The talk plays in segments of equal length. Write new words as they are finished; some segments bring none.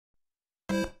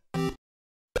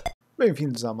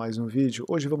Bem-vindos a mais um vídeo.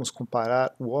 Hoje vamos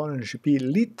comparar o Opi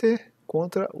Lite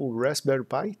contra o Raspberry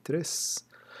Pi 3.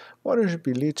 O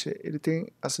Opi Lite ele tem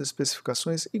as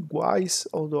especificações iguais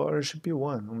ao do Opi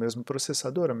One, o mesmo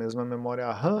processador, a mesma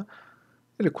memória RAM.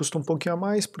 Ele custa um pouquinho a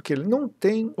mais porque ele não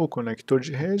tem o conector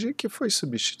de rede, que foi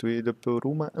substituído por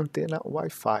uma antena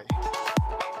Wi-Fi.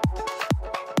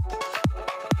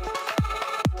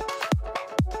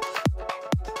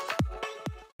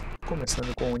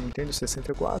 Começando com o Nintendo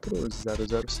 64, o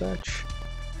 007.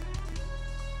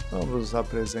 Ambos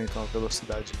apresentam a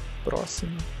velocidade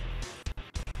próxima.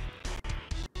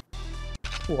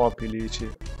 O Opi Lite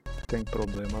tem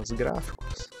problemas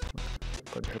gráficos,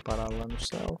 pode reparar lá no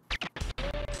céu.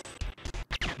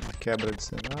 Uma quebra de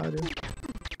cenário.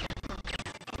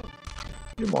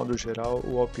 De modo geral,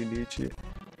 o Opi Lite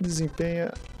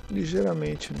desempenha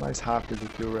ligeiramente mais rápido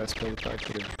que o Raspberry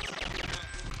Pi 3.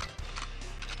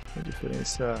 A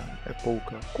diferença é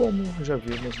pouca, como já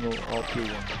vimos no Opi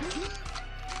One.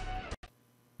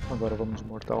 Agora vamos de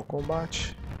Mortal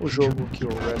Kombat, o jogo que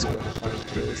o Raspberry Pi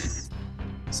 3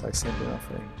 sai sempre na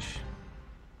frente.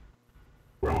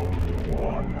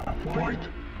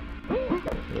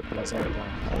 Ele apresenta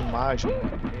a imagem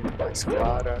mais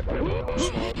clara e não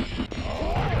só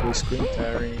o screen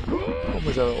tearing,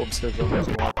 como já observamos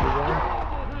no Opi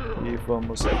One. E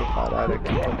vamos reparar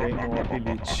aqui também no Opi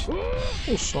Lite.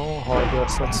 O som roda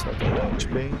satisfatoriamente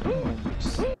bem em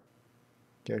ambos.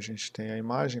 Aqui a gente tem a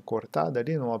imagem cortada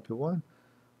ali no Opi One,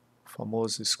 o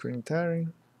famoso screen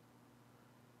tearing.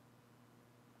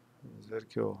 Vamos ver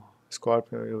que o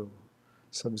Scorpion e o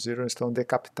Sub-Zero estão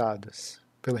decapitados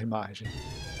pela imagem.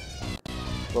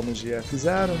 Vamos de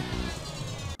F0.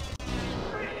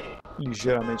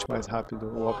 Ligeiramente mais rápido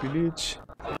o Opi Lite.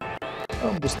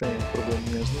 Ambos têm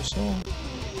probleminhas no som,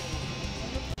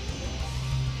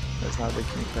 mas nada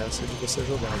que impeça de você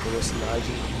jogar. A velocidade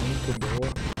muito boa,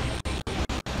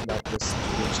 dá para se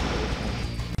divertir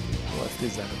com o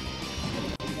F0.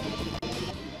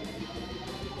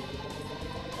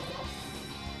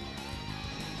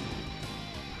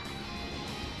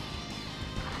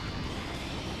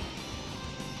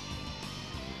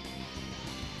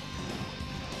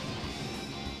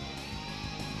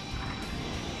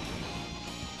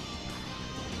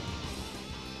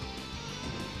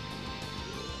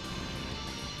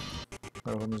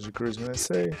 Agora vamos de Cruise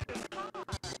USA.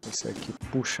 Esse aqui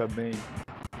puxa bem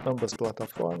ambas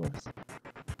plataformas.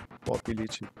 O Opi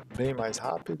Lite bem mais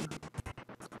rápido.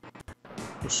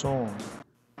 O som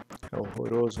é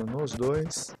horroroso nos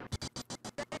dois.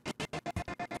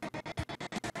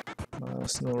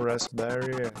 Mas no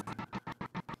Raspberry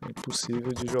é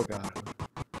impossível de jogar.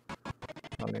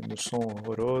 Além do som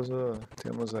horroroso,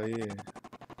 temos aí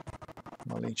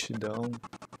uma lentidão.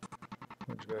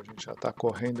 Onde a gente já está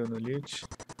correndo no Lite,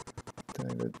 então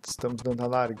ainda estamos dando a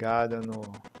largada no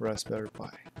Raspberry Pi.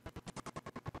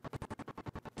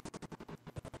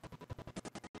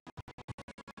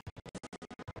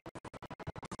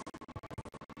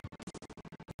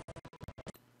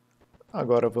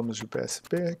 Agora vamos de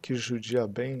PSP, que judia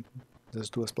bem das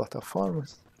duas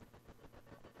plataformas.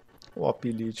 O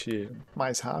Opi Lite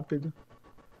mais rápido,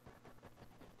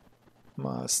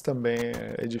 mas também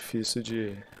é difícil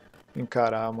de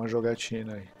encarar uma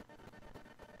jogatina aí.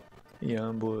 Em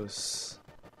ambos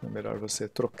é melhor você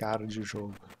trocar de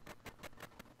jogo.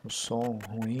 O som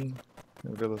ruim,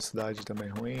 a velocidade também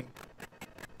ruim.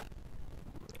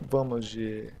 Vamos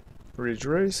de Ridge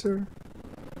Racer.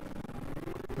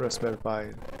 Raspberry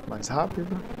Pi mais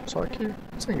rápido, só que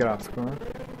sem gráfico, né?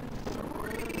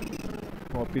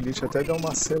 O Opi Lite até dá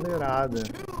uma acelerada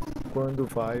quando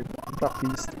vai para a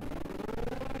pista.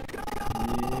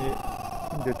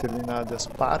 Em determinadas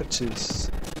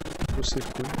partes do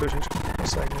circuito a gente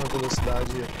consegue uma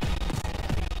velocidade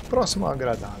próxima ao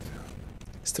agradável.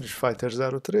 Street Fighter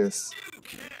 03.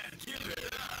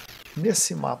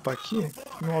 Nesse mapa aqui,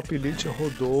 no Opi Lite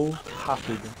rodou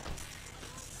rápido.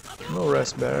 No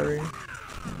Raspberry,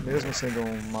 mesmo sendo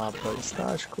um mapa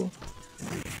estático,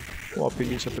 o Opi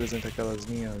Lite apresenta aquelas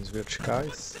linhas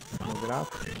verticais no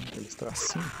gráfico, aqueles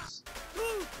tracinhos.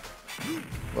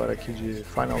 Agora aqui de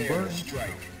Final Burn,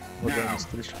 rodando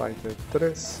Street Fighter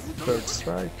 3, Third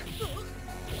Strike.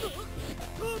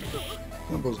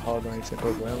 Ambos rodam aí sem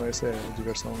problema, essa é a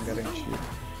diversão garantida.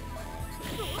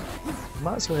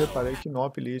 Mas eu reparei que no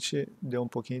Opi Lite deu um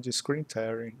pouquinho de screen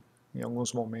tearing em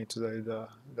alguns momentos aí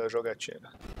da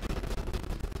jogatina.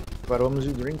 Agora vamos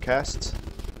de Dreamcast,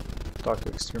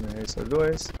 Tokyo Extreme Racer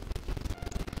 2.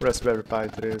 Raspberry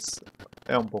Pi 3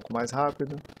 é um pouco mais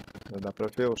rápido. Já dá pra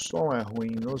ver, o som é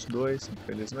ruim nos dois,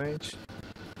 infelizmente.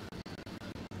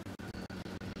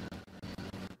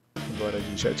 agora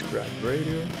de Jet Grind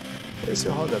Radio. Esse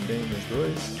roda bem nos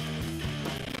dois.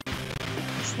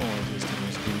 O som às vezes tem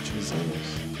uns glitchzinhos.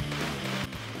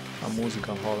 A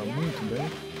música rola muito bem.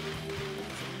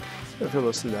 E a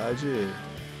velocidade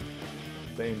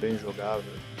bem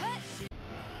jogável.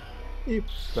 E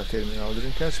para terminar o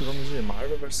Dreamcast, vamos de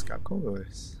Marvel vs Capcom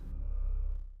 2.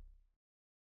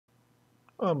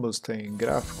 Ambos têm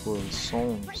gráficos,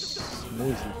 sons,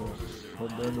 música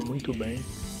rodando muito bem.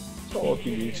 Só o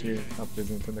Opi Lite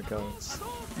apresentando aquelas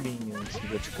linhas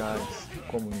verticais,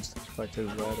 como no Street Fighter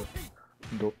Zero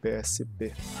do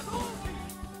PSP.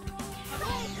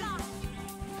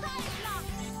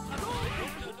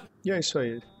 E é isso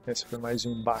aí, esse foi mais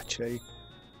um embate aí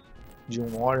de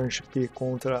um Orange Pi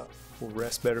contra o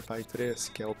Raspberry Pi 3,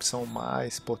 que é a opção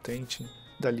mais potente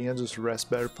da linha dos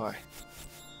Raspberry Pi.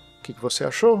 O que você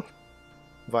achou?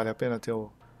 Vale a pena ter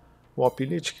o Opi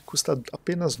Lite, que custa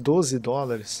apenas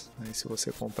 $12, né, se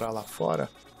você comprar lá fora,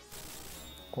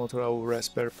 contra o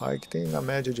Raspberry Pi, que tem na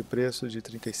média de preço de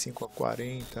 35 a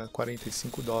 40,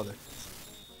 $45.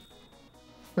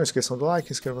 Não esqueçam do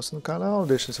like, inscrevam-se no canal,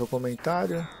 deixem seu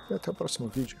comentário e até o próximo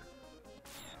vídeo.